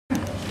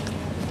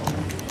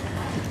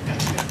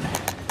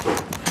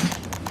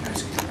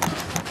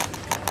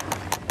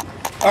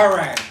All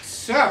right,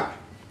 so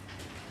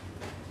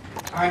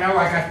I know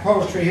I got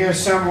poetry here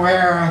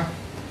somewhere.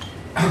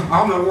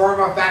 I'm going to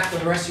warm up back for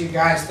the rest of you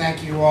guys.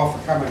 Thank you all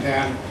for coming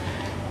down.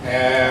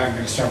 And I'm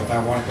going to start with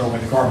I want to go where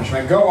the garbage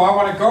men go. I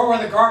want to go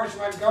where the garbage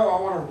men go.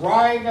 I want to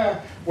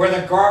ride where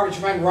the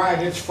garbage men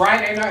ride. It's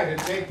Friday night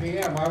at 8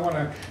 p.m. I want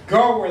to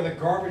go where the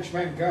garbage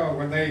men go,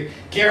 when they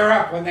gear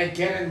up, when they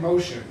get in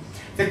motion.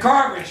 The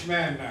garbage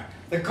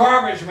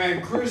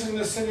men cruising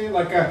the city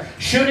like a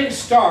shooting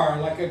star,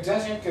 like a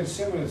desert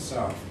consuming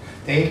itself.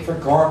 They ache for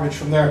garbage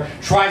from their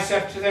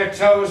tricep to their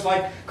toes,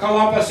 like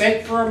Columbus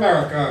ached for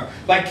America,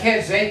 like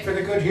kids ache for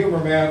the good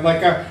humor man,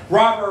 like a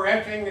robber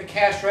emptying the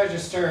cash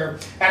register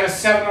at a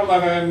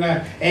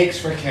 7-Eleven aches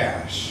for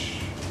cash.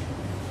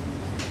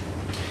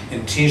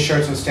 In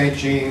t-shirts and state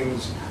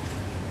jeans,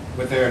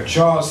 with their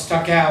jaws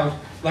stuck out,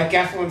 like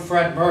Ethel and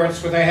Fred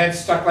Mertz, with their heads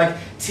stuck like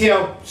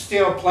steel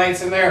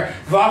plates, and their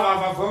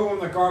va-va-va-voom.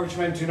 The garbage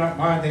men do not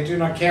mind, they do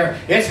not care.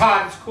 It's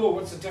hot, it's cool,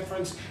 what's the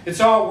difference? It's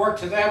all work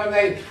to them, and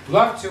they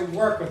love to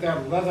work with their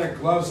leather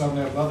gloves on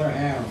their leather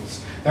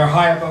hands. They're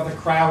high above the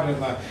crowd,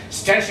 and the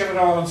stench of it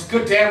all, it's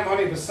good damn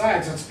money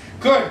besides. It's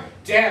good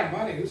damn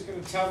money. Who's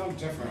going to tell them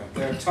different?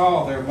 They're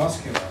tall, they're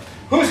muscular.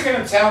 Who's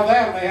going to tell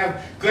them? They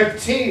have good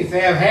teeth, they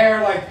have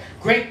hair like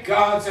Greek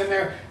gods, and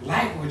their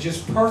language is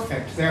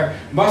perfect. Their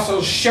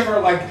muscles shiver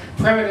like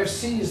primitive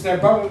seas. Their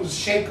bones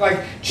shake like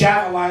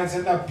javelins,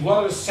 and the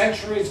blood of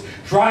centuries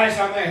dries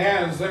on their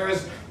hands. They're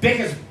as big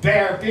as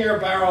beer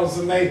barrels,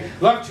 and they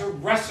love to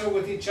wrestle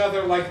with each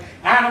other like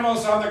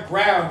animals on the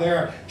ground.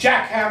 They're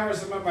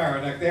jackhammers of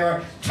Mamaroneck. They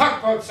are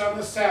tugboats on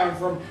the Sound,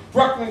 from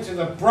Brooklyn to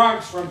the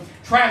Bronx, from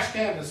trash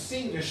can to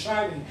sea to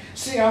shining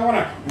sea. I want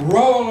to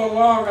roll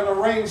along on the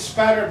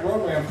rain-spattered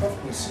roadway. I'm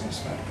perfectly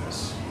serious about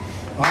this.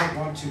 I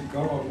want to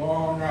go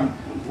along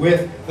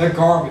with the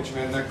garbage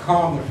men. They're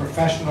calm, they're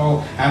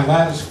professional, and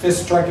Lattice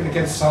fist striking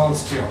against solid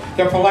steel.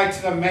 They're polite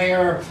to the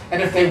mayor,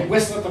 and if they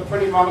whistle at the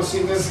pretty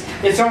mamacitas,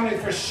 it's only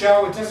for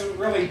show. It doesn't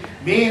really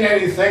mean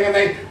anything, and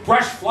they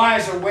brush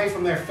flies away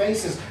from their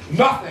faces.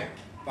 Nothing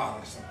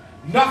bothers them.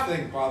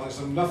 Nothing bothers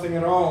them, nothing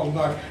at all.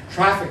 Not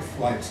traffic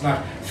flights,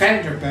 not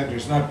fender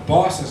benders, not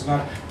bosses,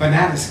 not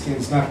banana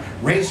skins, not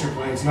razor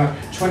blades, not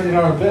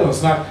 $20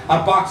 bills, not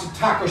a box of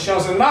taco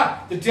shells, and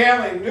not the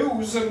Daily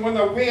News. And when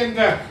the wind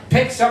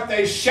picks up,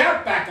 they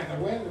shout back at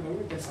the wind, and the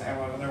wind gets the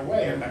hell out of their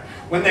way. And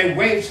when they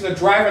wave to the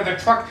driver, the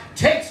truck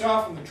takes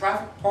off, and the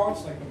traffic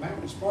parts like the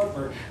mountain sport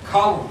for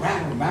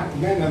Colorado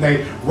mountain men, and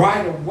they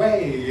ride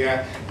away.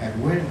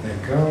 And where do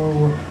they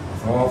go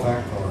with all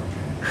that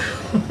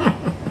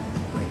garbage?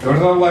 Go to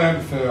the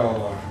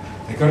landfill,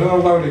 they go to the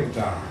loading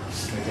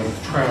docks, they go to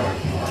the trailer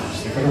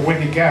parks, they go to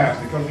Windy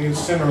Gap, they go to the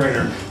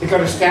incinerator, they go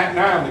to Staten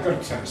Island, they go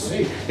to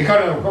Tennessee, they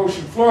go to the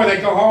ocean floor, they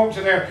go home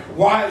to their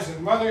wives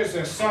and mothers,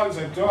 their sons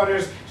and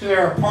daughters, to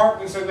their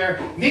apartments and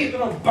their neat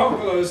little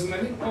bungalows and the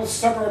neat little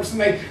suburbs,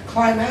 and they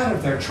climb out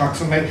of their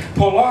trucks, and they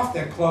pull off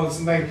their clothes,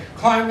 and they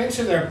climb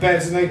into their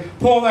beds, and they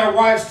pull their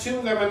wives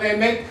to them, and they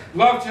make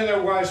love to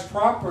their wives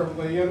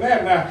properly, and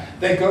then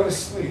they go to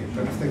sleep.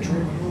 And if they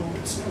dream at all,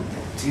 it's no big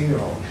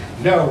deal.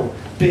 No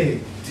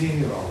big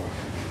deal.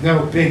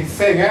 No big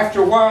thing.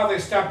 After a while, they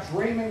stop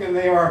dreaming, and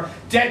they are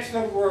dead to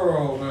the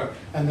world,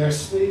 and their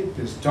sleep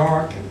is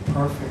dark and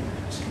perfect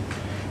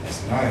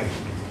as night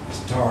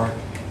is dark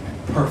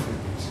and perfect.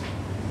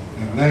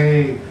 And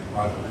they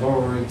are the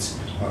lords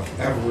of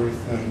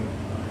everything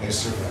they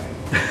survey.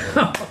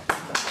 That's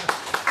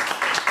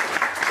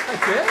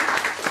it?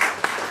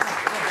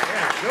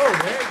 Yeah, go,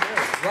 man.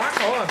 Yeah.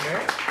 Rock on,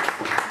 man.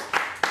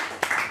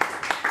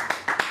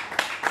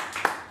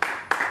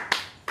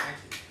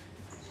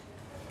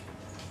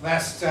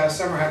 Last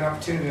summer, I had an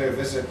opportunity to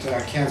visit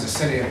Kansas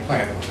City and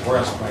play. It was the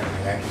Royals playing the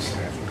Yankees,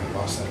 and I think they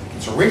lost that.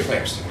 It's a replay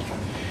upstairs.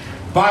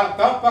 Belt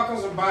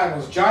buckles and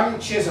Bibles. Johnny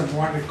Chisholm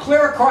wanted to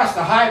clear across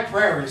the high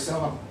prairie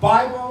selling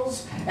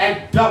Bibles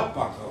and belt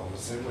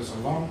buckles. It was a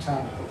long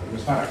time ago. It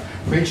was not a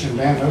preaching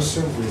man, no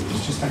sirree. It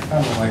was just a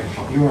fellow like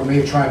you or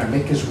me trying to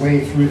make his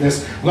way through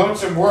this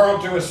lonesome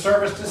world, do a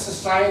service to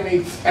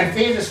society, and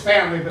feed his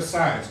family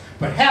besides.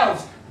 But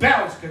hell's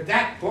bells could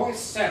that boy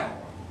sell.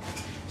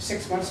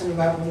 6 months into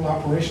that little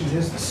operation,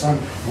 the sun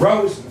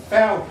rose and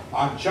fell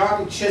on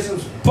Johnny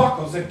Chisholm's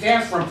buckles that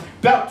danced from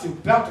belt to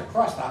belt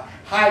across the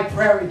high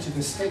prairie to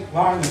the state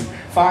line in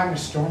fine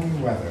stormy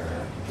weather.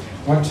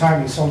 One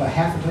time he sold a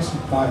half a dozen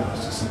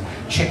Bibles to some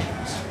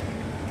chickens.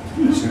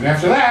 Soon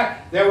after that,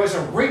 there was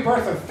a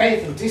rebirth of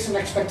faith and decent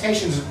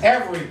expectations in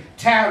every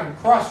town and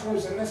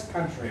crossroads in this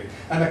country.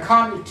 And the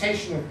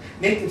commutation of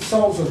naked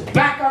souls was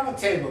back on the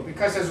table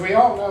because, as we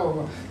all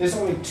know, there's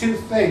only two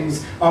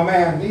things a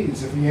man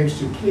needs if he aims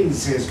to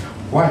please his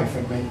wife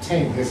and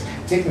maintain his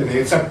dignity.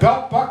 It's a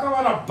belt buckle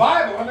and a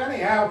Bible. And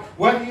anyhow,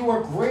 whether you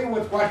agree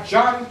with what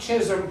Johnny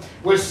Chisholm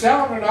was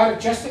selling or not,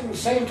 it just didn't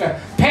seem to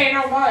pay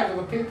no mind to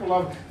the people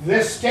of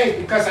this state,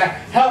 because a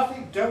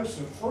healthy dose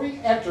of free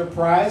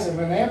enterprise and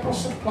an ample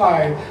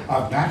supply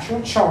of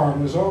natural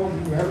charm was all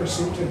you ever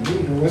seemed to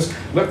need or was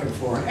looking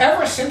for. And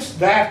ever since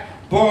that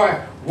boy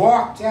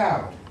walked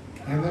out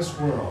in this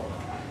world,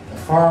 the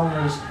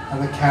farmers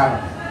and the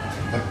cattlemen,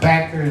 The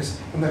bankers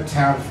and the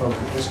townfolk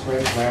of this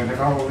great land have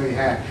only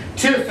had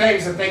two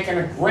things that they can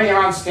agree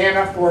on, stand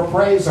up for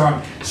praise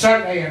on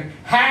Sunday, and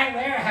hang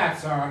their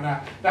hats on.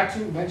 Not to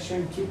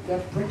mention keep their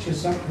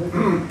britches up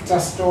with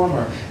dust storm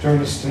or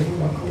during a state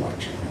local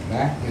election. And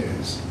that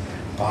is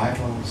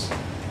Bibles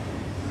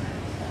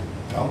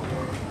and belt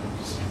buckles.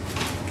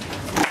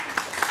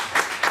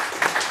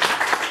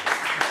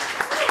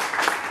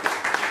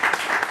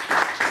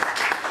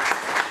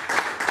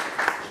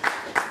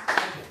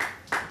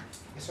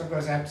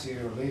 Goes out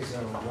to Lisa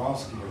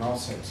Walski and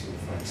also to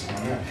friends.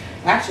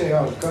 Actually,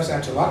 it goes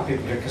out to a lot of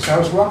people here because I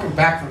was walking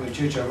back from the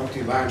Jujo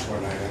Mukti Lounge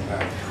one night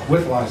and,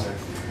 with Liza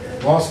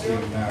Walski,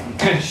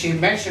 and she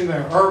mentioned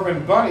the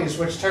urban bunnies,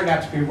 which turned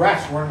out to be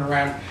rats running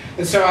around.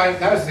 And so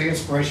that was the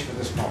inspiration for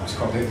this poem. It's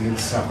called Indian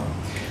Summer.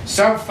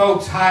 Some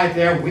folks hide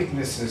their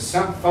weaknesses.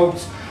 Some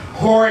folks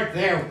hoard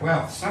their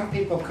wealth. Some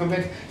people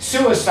commit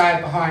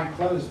suicide behind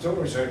closed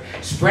doors, or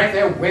spread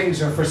their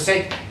wings, or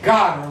forsake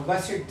God or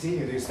lesser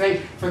deities. They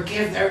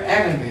forgive their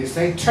enemies.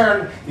 They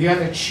turn the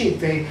other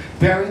cheek. They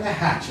bury the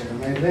hatchet,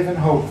 and they live in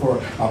hope for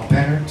a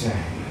better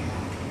day.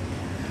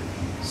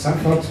 Some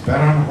folks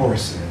bet on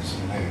horses,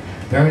 and they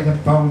bury the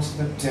bones of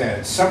the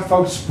dead. Some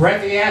folks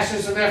spread the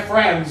ashes of their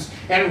friends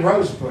in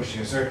rose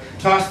bushes, or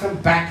toss them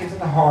back into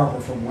the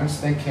harbor from whence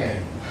they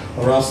came,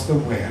 or else the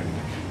wind.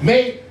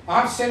 Me,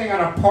 I'm sitting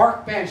on a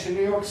park bench in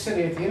New York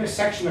City at the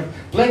intersection of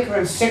Bleecker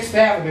and 6th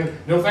Avenue,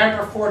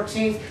 November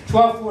 14th,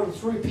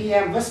 12:43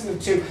 p.m., listening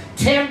to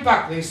Tim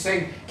Buckley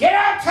sing, "Get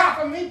on top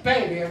of me,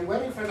 baby," and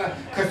waiting for the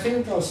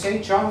Cathedral of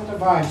St. John the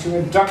Divine to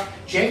induct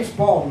James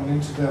Baldwin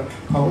into the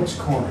Poets'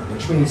 Corner,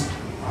 which means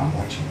I'm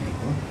watching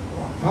people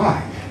walk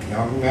by.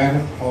 Young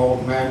men,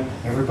 old men,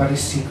 everybody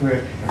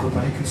secret,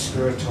 everybody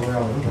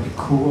conspiratorial, everybody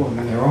cool, and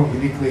in their own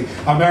uniquely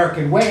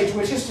American ways,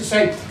 which is to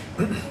say,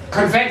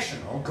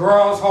 conventional.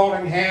 Girls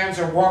holding hands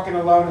or walking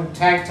alone in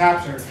tank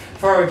tops or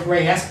furry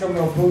gray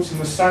Eskimo boots, and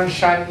the sun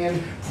shining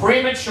in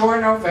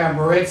premature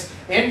November. It's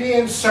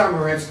Indian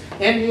summer. It's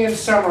Indian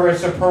summer.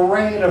 It's a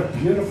parade of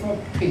beautiful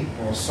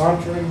people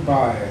sauntering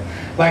by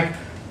like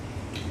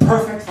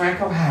perfect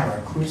Frank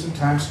O'Hara cruising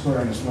Times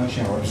Square in his lunch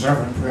hour,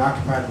 observant,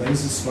 preoccupied,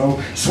 lazy, slow,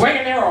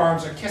 swinging their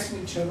arms or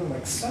kissing each other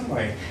like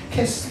sunlight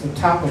kisses the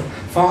top of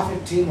Father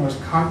Dimo's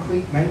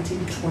concrete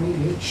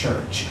 1928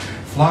 church.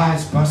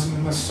 Flies buzzing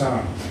in the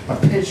sun, a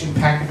pigeon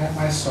packing at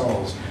my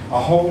soles, a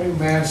holding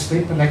man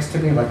sleeping next to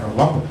me like a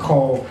lump of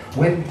coal,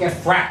 waiting to get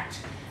fracked,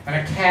 and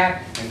a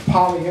cat in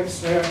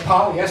polyester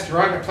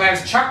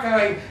underpants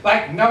chuckling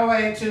like Noah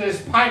into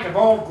his pint of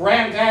old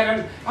granddad.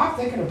 And I'm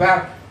thinking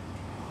about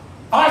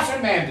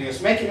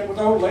Ozymandias making it with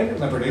old Lady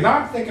Liberty, and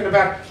I'm thinking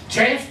about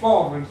James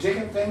Baldwin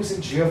digging things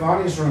in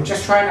Giovanni's room,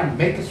 just trying to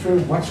make it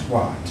through what's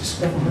what,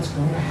 discover what's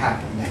going to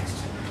happen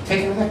next,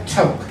 taking another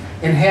toke,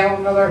 inhale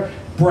another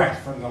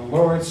breath from the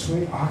Lord's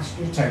sweet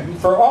oxygen tank.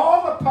 For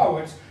all the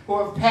poets who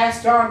have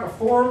passed on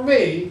before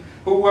me,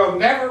 who will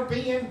never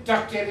be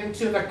inducted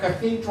into the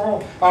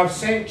Cathedral of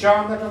St.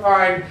 John the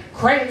Divine,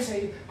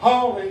 crazy,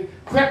 holy,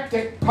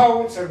 cryptic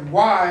poets and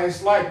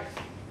wise like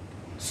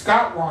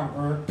Scott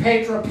Weinberg,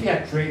 Pedro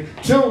Pietri,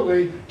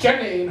 Julie,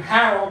 Janine,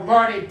 Harold,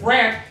 Marty,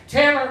 Brandt,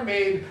 Taylor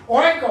Mead,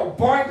 Oingo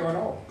Boingo, and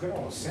oh, good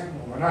old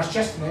Samuel Menard,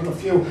 just to name a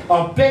few.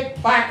 A big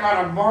plaque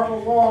on a marble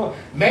wall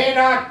may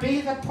not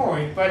be the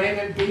point, but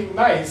it'd be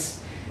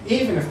nice,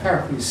 even if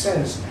Pericles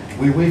says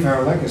we weave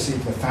our legacy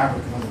into the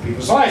fabric of other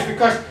people's lives,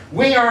 because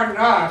we are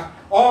not,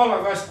 all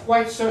of us,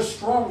 quite so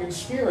strong in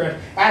spirit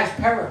as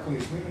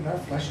Pericles. Even our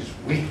flesh is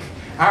weak.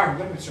 Our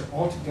limits are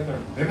altogether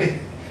limited,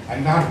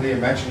 and not of the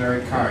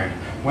imaginary kind.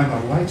 When the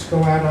lights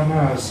go out on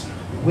us,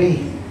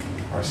 we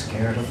are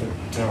scared of the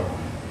dark.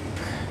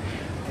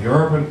 The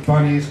urban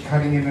bunnies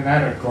cutting in and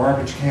out of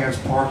garbage cans,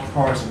 parked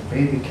cars, and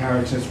baby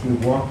carriages as we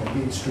walk the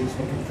mean streets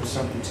looking for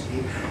something to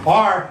eat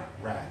are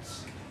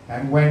rats.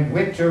 And when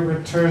winter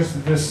returns to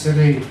this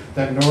city,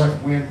 the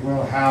north wind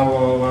will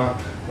howl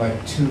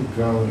like two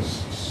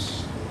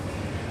ghosts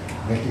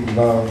making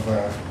love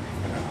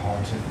in a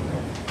haunted room.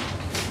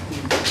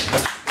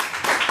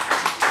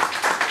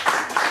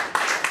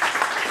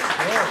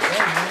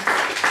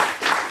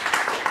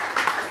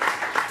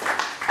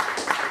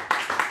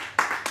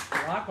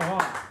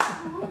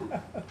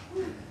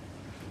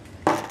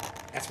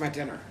 That's my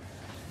dinner.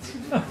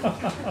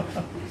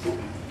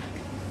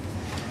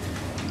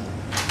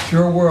 It's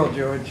your world,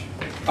 George.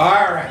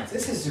 All right,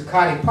 this is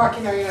Zuccotti Park.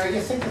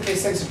 You think that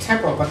these things are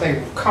temporal, but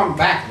they come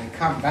back and they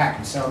come back.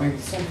 And so, I mean,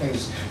 some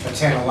things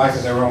attain a life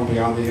of their own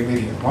beyond the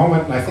immediate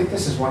moment, and I think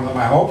this is one of them.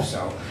 I hope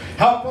so.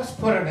 Help us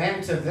put an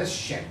end to this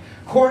shit.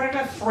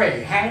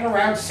 2:45, hanging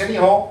around City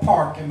Hall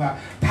Park in the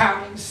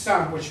pounding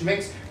sun, which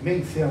makes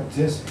me feel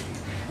dizzy.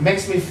 It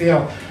makes me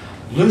feel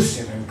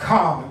lucid and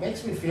calm. It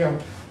makes me feel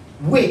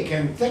weak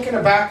and thinking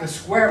about the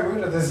square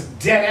root of this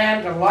dead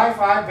end of life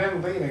I've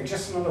been leading.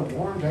 Just another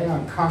warm day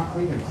on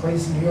concrete in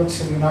crazy New York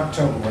City in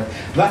October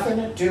with nothing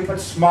to do but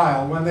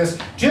smile when this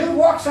dude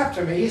walks up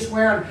to me. He's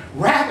wearing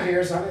rabbit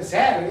ears on his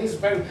head and he's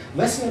been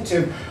listening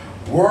to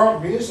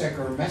world music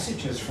or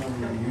messages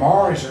from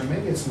Mars, or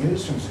maybe it's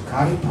news from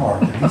Zuccotti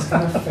Park, and he's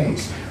got a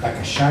face like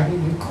a shiny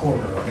new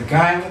quarter, or the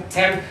guy on the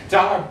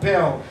 $10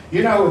 bill.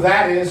 You know who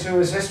that is, who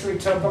his history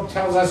book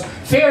tells us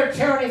feared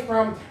tyranny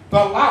from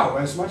below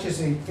as much as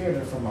he feared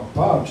it from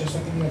above, just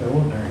like any other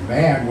ordinary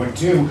man would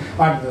do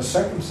under the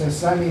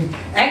circumstances. I mean,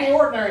 any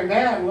ordinary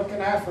man looking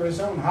out for his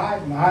own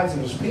hide and the hides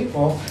of his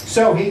people.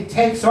 So he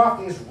takes off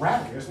these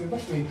rapiers and he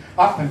looks me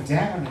up and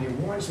down and he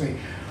warns me,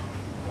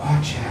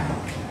 watch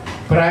out.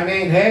 But I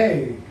mean,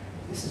 hey,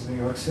 this is New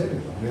York City.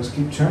 The wheels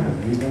keep turning.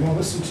 Who are you going to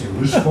listen to?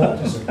 Whose fault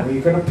is it? Who are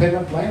you going to pin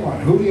the blame on?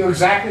 Who do you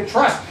exactly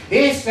trust?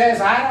 He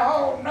says, I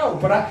don't know,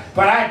 but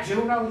I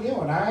do know you,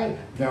 and I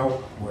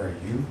know where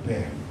you've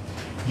been.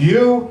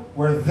 You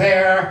were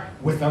there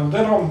with the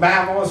little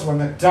mammals when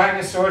the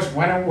dinosaurs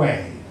went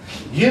away.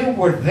 You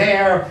were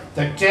there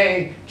the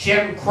day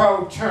Jim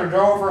Crow turned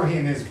over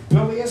in his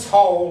bilious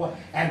hole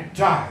and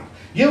died.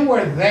 You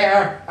were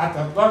there at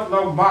the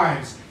Ludlow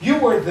Mines. You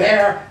were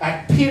there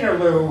at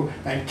Peterloo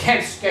and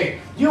Kent State.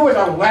 You were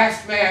the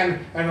last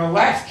man and the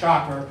last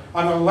chopper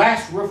on the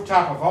last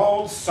rooftop of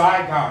old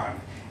Saigon.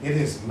 It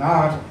is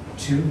not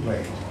too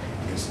late.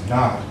 It is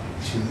not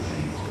too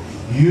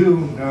late. You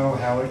know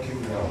how it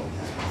can go.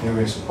 There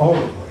is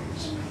always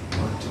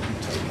work to be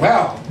done.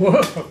 Well,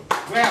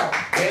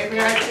 maybe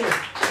I do.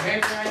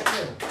 Maybe I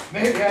do.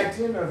 Maybe I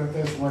do know that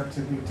there's work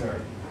to be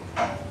done.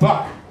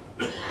 But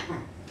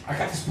I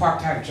got this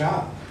part-time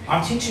job.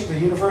 I'm teaching at the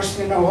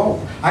University of No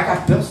Hope. I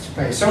got bills to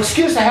pay. So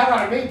excuse the hell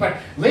out of me, but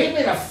leave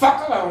me the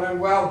fuck alone. And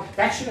well,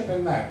 that should have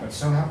been that. But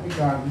so help me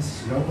God,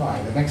 this is no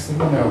lie. The next thing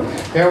you know,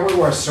 there we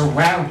were,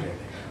 surrounded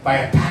by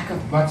a pack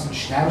of mutts and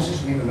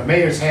schnauzers, meaning the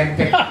mayor's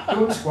handpicked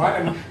goon squad,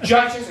 and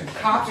judges and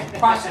cops and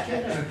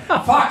prosecutors and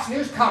Fox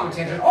News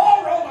commentators,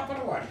 all rolled up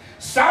into one.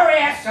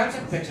 Sorry-ass sons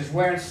of bitches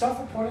wearing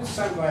self-appointed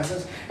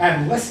sunglasses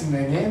and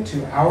listening in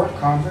to our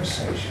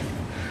conversation.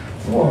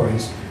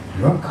 Boys,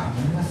 you're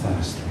coming with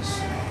us this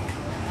way.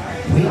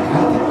 We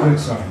got the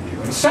goods on you,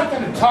 and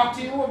something to talk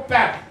to you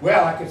about.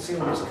 Well, I could see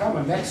what was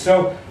coming next,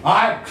 so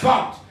I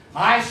bumped,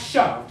 I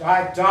shoved,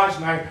 I dodged,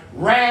 and I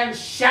ran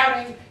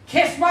shouting,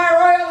 kiss my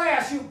royal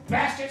ass, you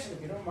bastards! And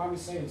if you don't mind me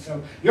saying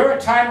so, your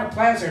retirement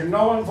plans are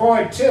null and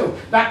void, too.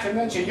 Not to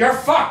mention, you're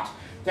fucked.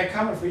 They're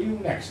coming for you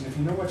next, and if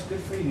you know what's good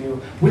for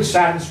you, which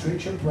side of the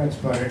street your bread's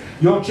buttered,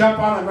 you'll jump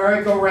on the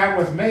merry-go-round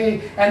with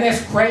me and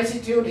this crazy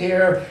dude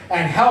here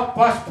and help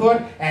us put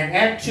an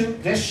end to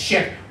this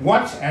shit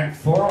once and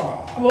for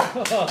all.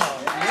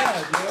 Yeah,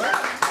 dude.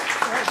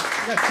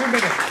 You got 2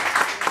 minutes.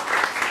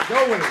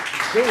 Go with it.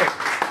 Do it.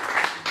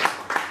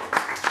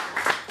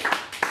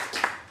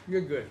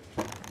 You're good.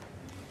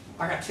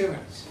 I got 2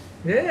 minutes.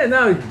 Yeah,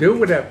 no, do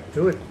whatever.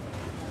 Do it.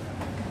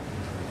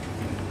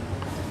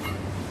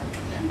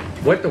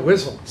 Wet the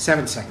whistle.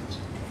 7 seconds.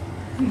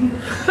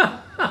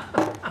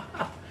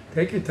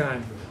 Take your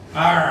time.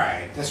 All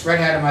right, this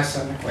redhead of my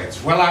son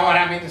equates. Well, what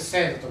I mean to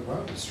say that the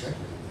road is straighter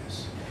than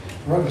this.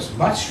 The road was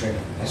much straighter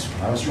than this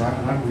when I was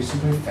driving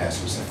unreasonably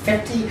fast. It was a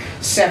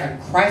 57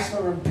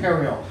 Chrysler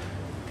Imperial.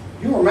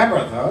 You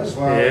remember those?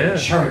 Well, yeah.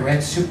 Cherry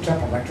red, souped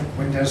up, electric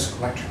windows,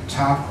 electric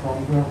top,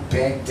 chrome wheel,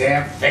 big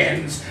damn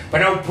fins. But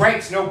no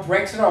brakes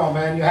at all,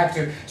 man. You had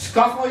to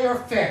scuffle your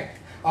fit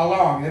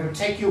along. It would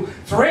take you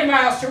 3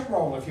 miles to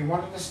roll if you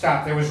wanted to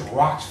stop. There was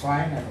rocks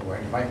flying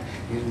everywhere. You might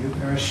need a new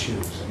pair of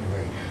shoes.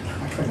 Anyway,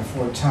 I couldn't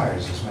afford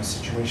tires as my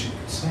situation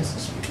says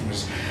this week. It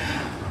was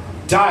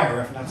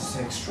dire, if not to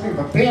say extreme.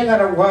 But being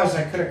that it was,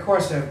 I could, of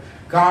course, have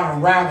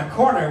gone around the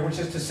corner, which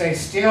is to say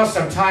steal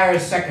some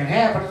tires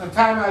secondhand. But at the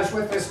time I was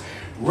with this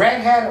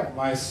redhead of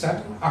my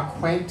sudden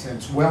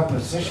acquaintance,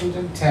 well-positioned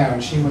in town,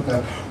 she with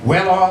a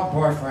well-off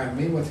boyfriend,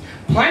 me with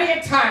plenty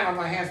of time on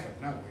my hands,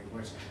 but no, it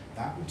was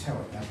not until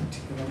it that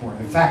particular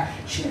morning. In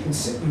fact, she had been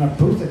sitting in a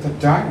booth at the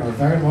diner a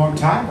very long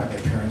time by the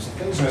appearance of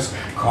things. There was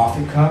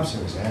coffee cups,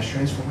 there was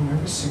ashtrays full of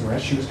every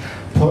cigarette. She was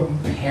putting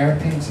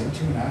hairpins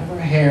into and out of her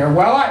hair.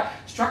 Well, I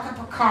struck up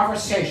a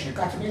conversation. It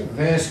got to be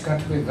this, got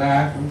to be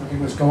that. Everything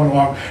was going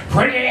along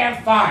pretty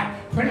damn fine.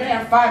 Pretty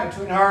damn fine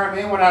between her and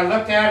me. When I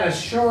looked at it,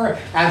 as sure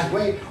as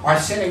we are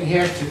sitting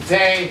here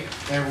today,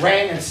 the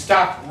rain had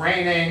stopped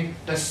raining,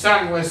 the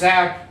sun was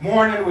out,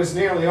 morning was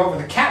nearly over,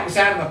 the cat was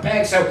out of the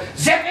bag, so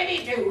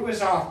zippity-doo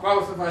was off.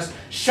 Both of us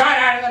shot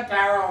out of the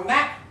barrel, and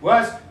that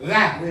was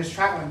that. We was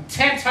traveling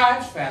 10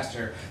 times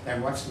faster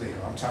than what's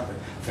legal. I'm talking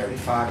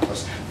 35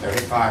 plus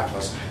 35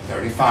 plus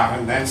 35,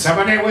 and then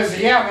somebody was,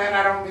 yeah, man,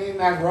 I don't mean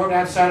that road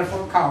outside of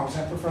Fort Collins.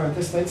 I prefer at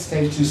this late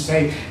stage to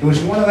say it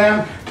was one of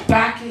them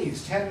back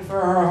east, heading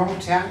for her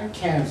hometown in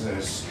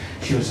Kansas.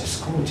 She was a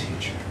school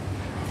teacher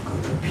of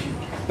good repute.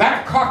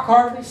 That cock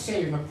hardly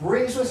seen. The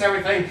breeze was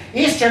everything.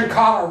 Eastern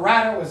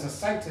Colorado was a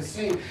sight to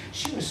see.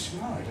 She was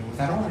smart, and with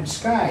that orange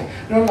sky,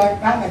 not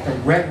like the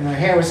red in her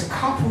hair, it was a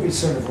coppery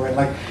sort of red,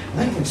 like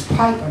Lincoln's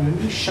pipe on a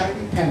new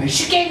shiny penny.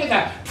 She gave me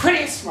the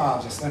prettiest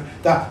smile, just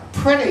the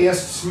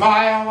prettiest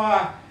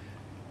smile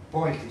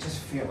Boy, you could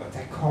just feel it.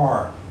 That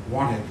car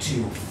wanted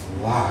to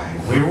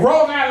fly. We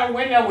rolled out the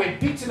window, we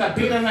beat to the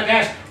beat on the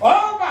dash.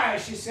 Oh my,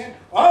 she said.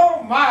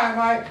 Oh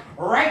my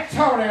right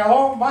toenail.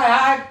 Oh my,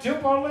 I do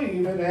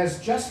believe it has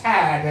just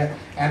had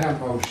an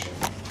emotion.